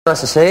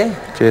Nice to see you.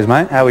 Cheers,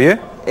 mate. How are you?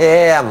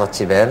 Yeah, I'm not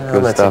too bad.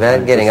 I'm not too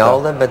bad. Getting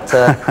older, but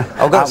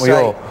I've got to say,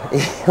 all?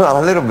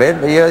 well, a little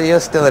bit. But you're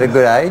still at a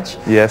good age.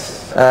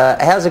 Yes.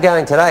 How's it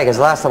going today? Because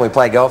last time we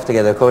played golf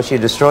together, of course, you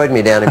destroyed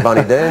me down in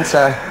Bonnie Doon.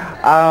 So.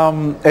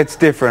 It's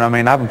different. I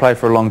mean, I haven't played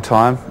for a long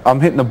time. I'm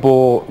hitting the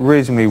ball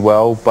reasonably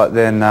well, but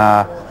then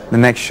the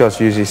next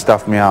shots usually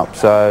stuff me up.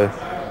 So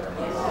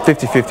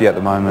 50-50 at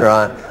the moment.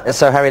 Right.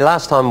 So, Harry,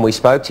 last time we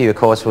spoke to you, of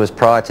course, was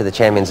prior to the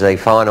Champions League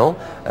final.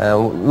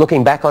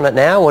 Looking back on it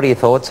now, what are your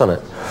thoughts on it?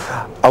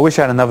 I wish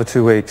I had another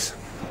 2 weeks.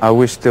 I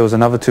wish there was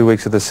another 2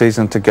 weeks of the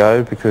season to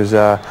go, because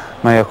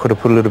maybe I could have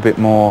put a little bit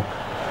more,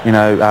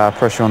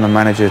 pressure on the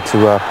manager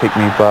to pick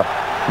me. But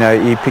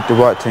he picked the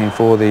right team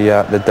for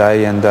the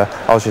day, and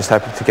I was just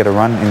happy to get a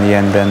run in the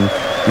end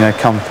and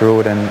come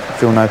through it and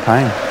feel no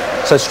pain.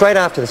 So straight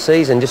after the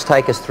season, just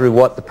take us through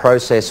what the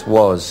process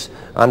was.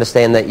 I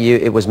understand that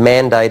it was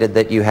mandated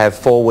that you have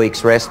 4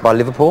 weeks rest by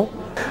Liverpool?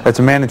 It's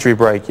a mandatory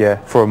break, yeah,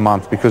 for a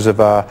month because of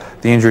the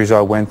injuries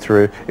I went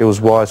through. It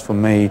was wise for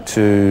me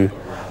to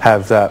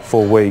have that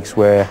 4 weeks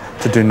where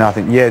to do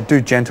nothing. Yeah, do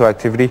gentle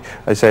activity.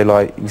 They say,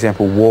 like,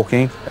 example,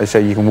 walking. They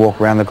say you can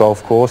walk around the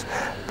golf course,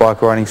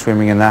 bike riding,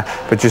 swimming and that,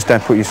 but just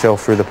don't put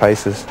yourself through the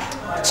paces.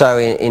 So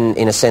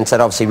in a sense that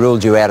obviously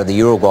ruled you out of the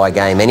Uruguay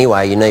game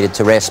anyway. You needed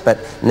to rest, but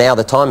now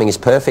the timing is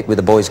perfect with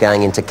the boys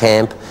going into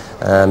camp.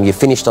 You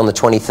finished on the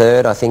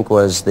 23rd, I think,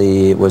 was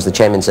the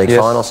Champions League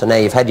final, so now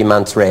you've had your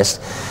month's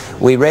rest.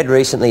 We read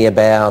recently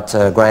about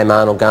Graham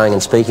Arnold going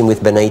and speaking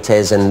with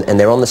Benitez, and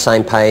they're on the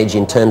same page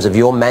in terms of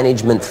your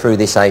management through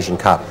this Asian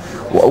Cup.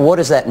 What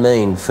does that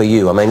mean for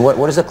you? I mean, what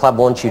does the club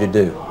want you to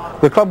do?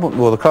 The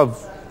club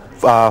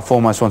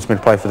foremost wants me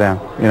to play for them,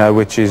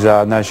 which is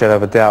no shadow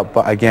of a doubt.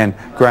 But again,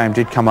 Graham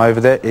did come over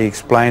there, he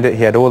explained it,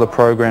 he had all the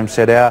programs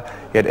set out,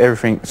 he had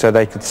everything so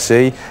they could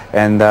see,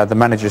 and the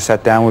manager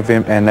sat down with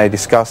him and they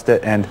discussed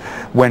it. And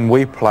when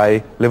we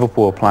play,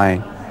 Liverpool are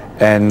playing,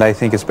 and they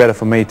think it's better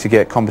for me to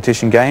get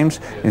competition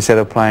games instead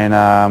of playing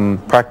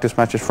practice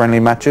matches, friendly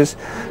matches.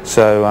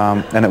 So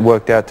and it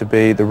worked out to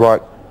be the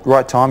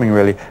right timing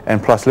really,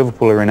 and plus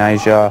Liverpool are in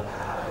Asia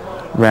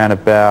round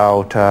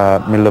about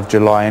middle of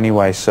July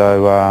anyway,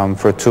 so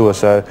for a tour,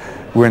 so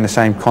we're in the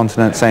same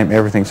continent, same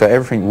everything, so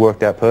everything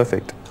worked out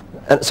perfect.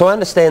 So I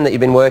understand that you've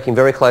been working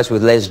very closely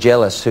with Les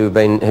Jealous, who's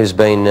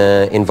been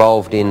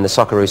involved in the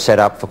Socceroo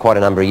setup for quite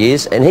a number of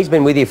years, and he's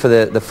been with you for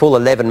the full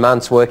 11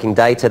 months working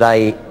day to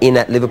day in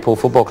at Liverpool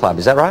Football Club,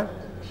 is that right?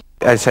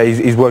 As I say,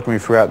 he's worked with me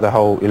throughout the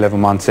whole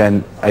 11 months,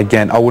 and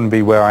again, I wouldn't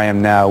be where I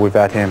am now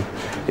without him.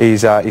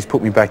 He's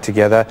put me back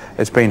together.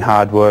 It's been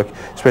hard work,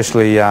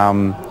 especially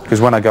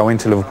because when I go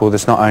into Liverpool,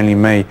 there's not only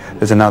me,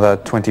 there's another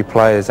 20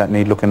 players that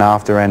need looking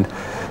after, and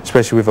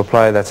especially with a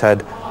player that's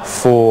had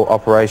 4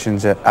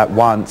 operations at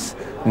once,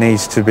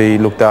 needs to be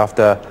looked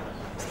after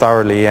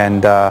thoroughly.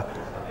 And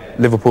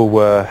Liverpool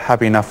were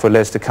happy enough for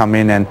Les to come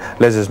in, and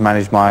Les has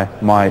managed my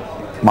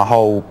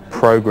whole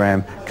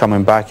program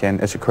coming back,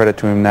 and it's a credit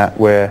to him that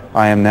where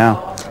I am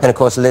now. And of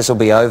course Les will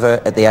be over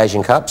at the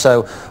Asian Cup,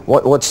 so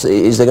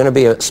is there going to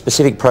be a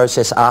specific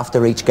process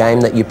after each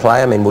game that you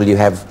play? I mean, will you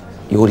have to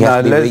be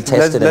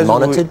retested and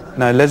monitored?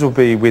 Les will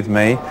be with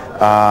me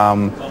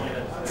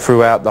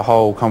throughout the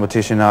whole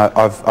competition.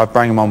 I've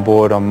brought him on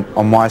board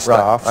on my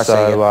staff,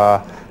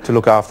 right. To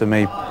look after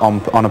me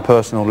on a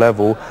personal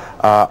level.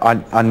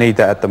 I need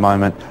that at the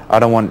moment. I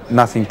don't want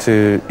nothing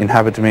to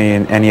inhabit me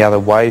in any other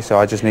way, so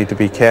I just need to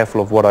be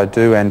careful of what I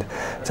do and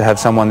to have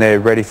someone there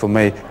ready for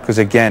me, because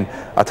again,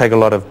 I take a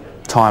lot of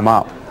time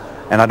up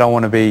and I don't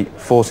want to be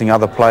forcing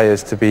other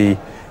players to be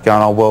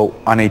going, oh well,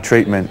 I need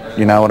treatment,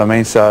 you know what I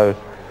mean? So,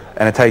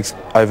 and it takes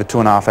over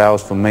 2.5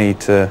 hours for me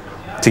to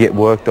get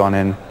worked on,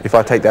 and if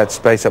I take that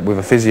space up with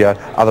a physio,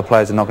 other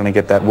players are not going to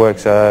get that work.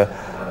 So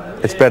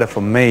it's better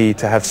for me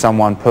to have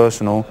someone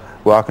personal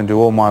where I can do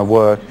all my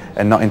work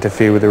and not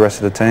interfere with the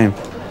rest of the team.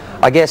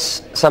 I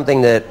guess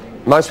something that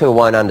most people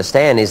won't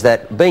understand is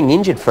that being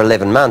injured for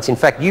 11 months, in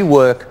fact you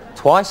work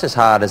twice as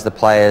hard as the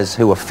players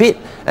who are fit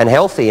and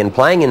healthy and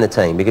playing in the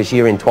team, because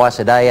you're in twice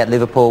a day at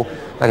Liverpool.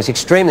 Like, it's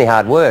extremely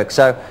hard work.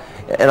 So,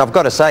 and I've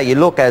got to say, you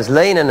look as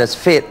lean and as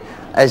fit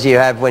as you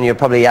have when you're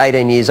probably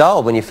 18 years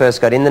old when you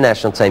first got in the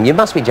national team. You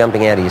must be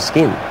jumping out of your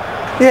skin.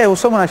 Yeah, well,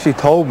 someone actually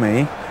told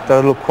me that I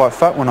looked quite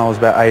fat when I was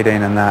about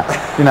 18 and that.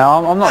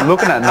 I'm not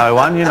looking at no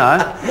one,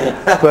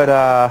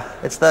 but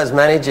it's those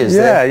managers.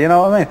 Yeah, there. You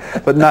know what I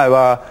mean. But no,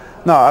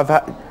 I've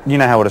had, you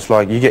know how it's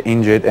like. You get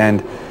injured,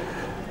 and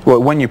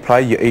well, when you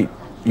play,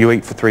 you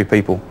eat for 3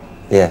 people.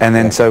 Yeah. And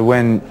then so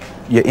when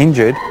you're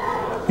injured,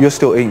 you're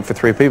still eating for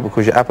 3 people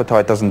because your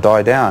appetite doesn't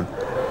die down.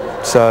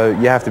 So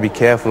you have to be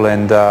careful,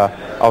 and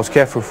I was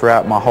careful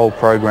throughout my whole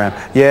program.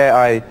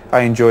 Yeah, I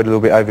enjoyed a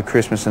little bit over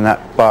Christmas and that,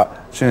 but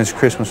as soon as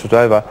Christmas was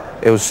over,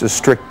 it was a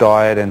strict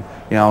diet, and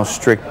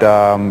strict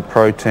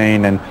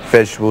protein and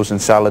vegetables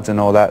and salads and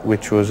all that,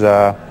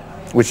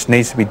 which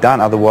needs to be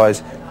done.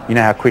 Otherwise, you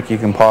know how quick you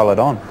can pile it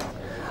on.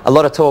 A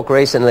lot of talk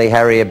recently,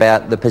 Harry,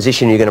 about the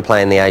position you're going to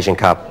play in the Asian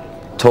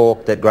Cup.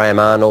 Talk that Graham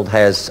Arnold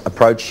has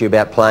approached you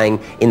about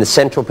playing in the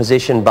central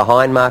position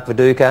behind Mark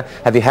Viduka.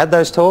 Have you had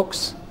those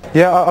talks?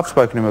 Yeah, I've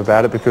spoken to him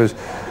about it because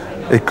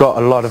it got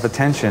a lot of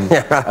attention.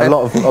 Yeah, right. A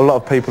lot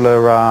of people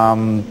are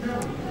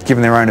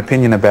giving their own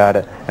opinion about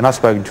it, and I've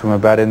spoken to him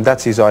about it, and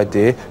that's his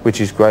idea, which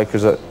is great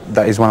because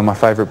that is one of my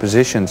favourite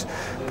positions.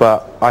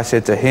 But I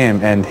said to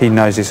him, and he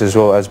knows this as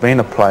well as being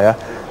a player,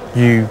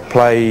 you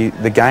play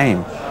the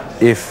game.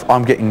 If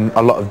I'm getting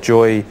a lot of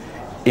joy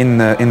in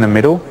the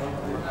middle,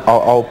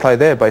 I'll play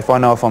there. But if I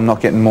know if I'm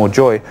not getting more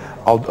joy,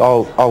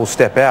 I'll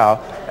step out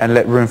and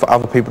let room for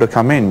other people to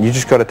come in. You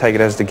just got to take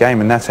it as the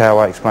game, and that's how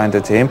I explained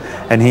it to him,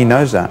 and he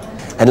knows that.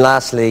 And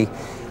lastly,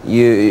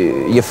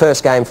 your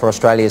first game for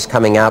Australia is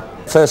coming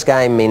up. First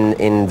game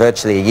in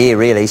virtually a year,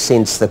 really,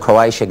 since the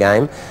Croatia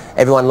game.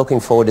 Everyone looking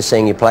forward to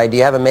seeing you play. Do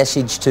you have a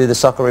message to the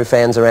Socceroo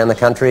fans around the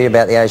country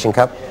about the Asian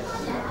Cup?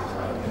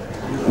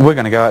 We're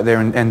going to go out there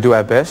and do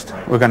our best.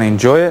 We're going to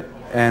enjoy it,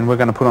 and we're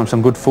going to put on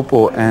some good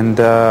football, and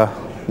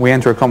we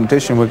enter a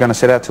competition, we're going to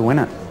set out to win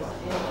it.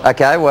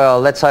 Okay, well,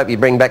 let's hope you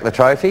bring back the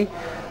trophy.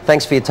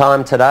 Thanks for your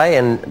time today,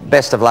 and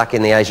best of luck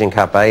in the Asian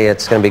Cup, eh?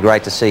 It's going to be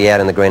great to see you out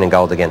in the green and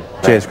gold again.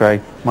 Cheers,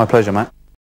 Craig. My pleasure, mate.